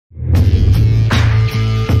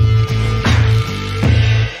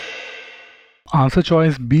Answer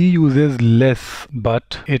choice B uses less,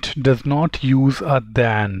 but it does not use a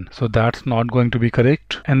than. So that's not going to be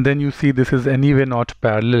correct. And then you see this is anyway not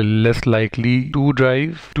parallel, less likely to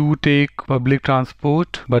drive, to take public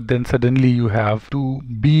transport, but then suddenly you have to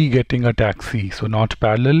be getting a taxi. So not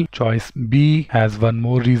parallel. Choice B has one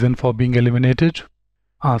more reason for being eliminated.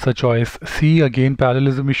 Answer choice C, again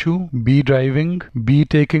parallelism issue, B driving, B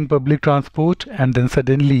taking public transport, and then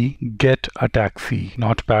suddenly get a taxi.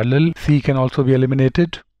 Not parallel. C can also be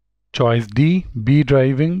eliminated. Choice D, B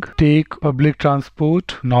driving, take public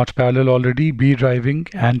transport, not parallel already, B driving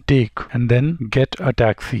and take, and then get a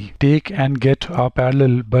taxi. Take and get are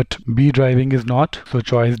parallel, but B driving is not, so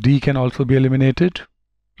choice D can also be eliminated.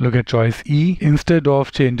 Look at choice E. Instead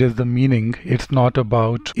of changes the meaning. It's not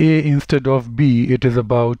about A instead of B. It is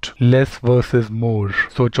about less versus more.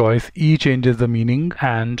 So choice E changes the meaning,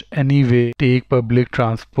 and anyway take public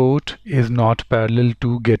transport is not parallel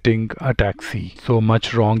to getting a taxi. So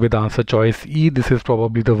much wrong with answer choice E. This is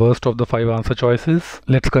probably the worst of the 5 answer choices.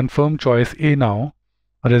 Let's confirm choice A now.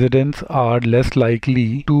 Residents are less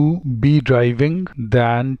likely to be driving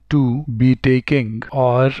than to be taking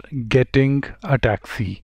or getting a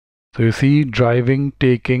taxi. So you see, driving,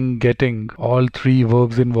 taking, getting, all 3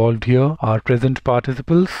 verbs involved here are present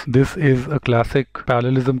participles. This is a classic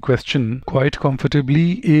parallelism question. Quite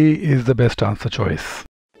comfortably, A is the best answer choice.